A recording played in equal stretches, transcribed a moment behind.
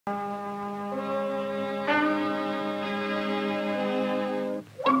Once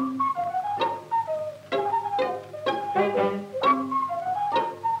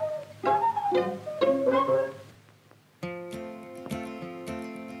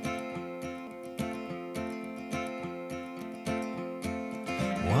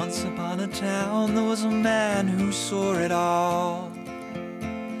upon a town there was a man who saw it all.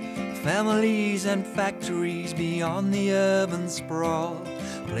 Families and factories beyond the urban sprawl.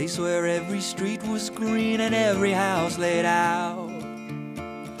 A place where every street was green and every house laid out.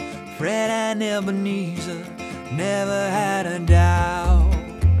 Fred and Ebenezer never had a doubt.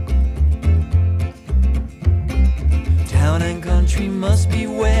 Town and country must be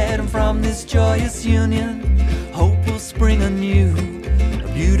wed, and from this joyous union hope will spring anew. A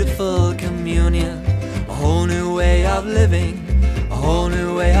beautiful communion, a whole new way of living, a whole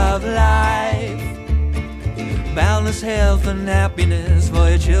new way of life. Boundless health and happiness for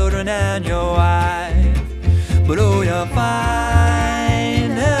your children and your wife. But oh, your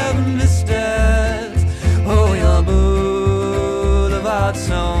fine urban vistas, oh, your boulevard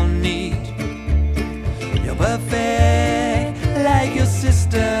so neat. You're perfect like your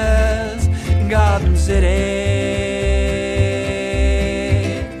sisters in Garden City.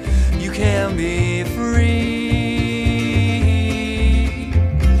 You can be free.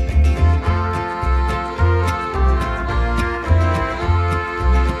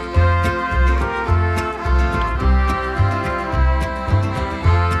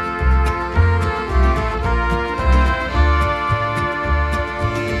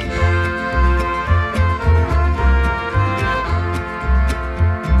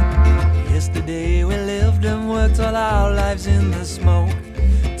 Yesterday we lived and worked all our lives in the smoke.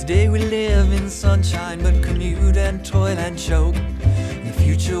 Today we live in sunshine but commute and toil and choke. In the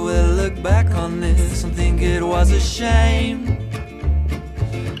future we'll look back on this and think it was a shame.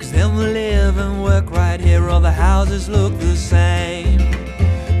 Cause then we'll live and work right here, all the houses look the same.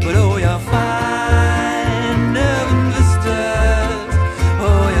 But oh, your fine urban vistas,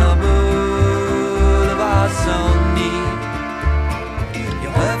 oh, your boulevard so neat.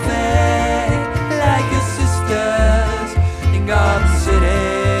 You're perfect like your sisters in Garden City.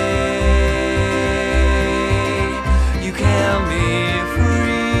 You can be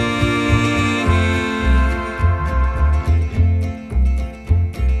free.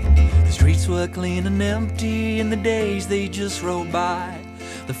 The streets were clean and empty in the days they just rolled by.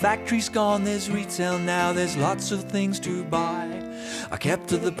 The factory's gone, there's retail now, there's lots of things to buy. I kept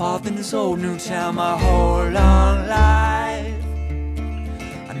to the path in this old new town my whole long life.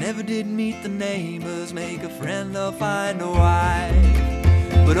 I never did meet the neighbors, make a friend or find a wife.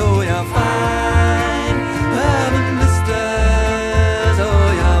 But oh, your fine urban vistas,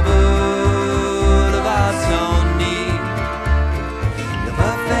 oh, your boulevard so neat. You're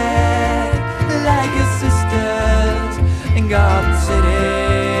perfect like your sisters in Garden City.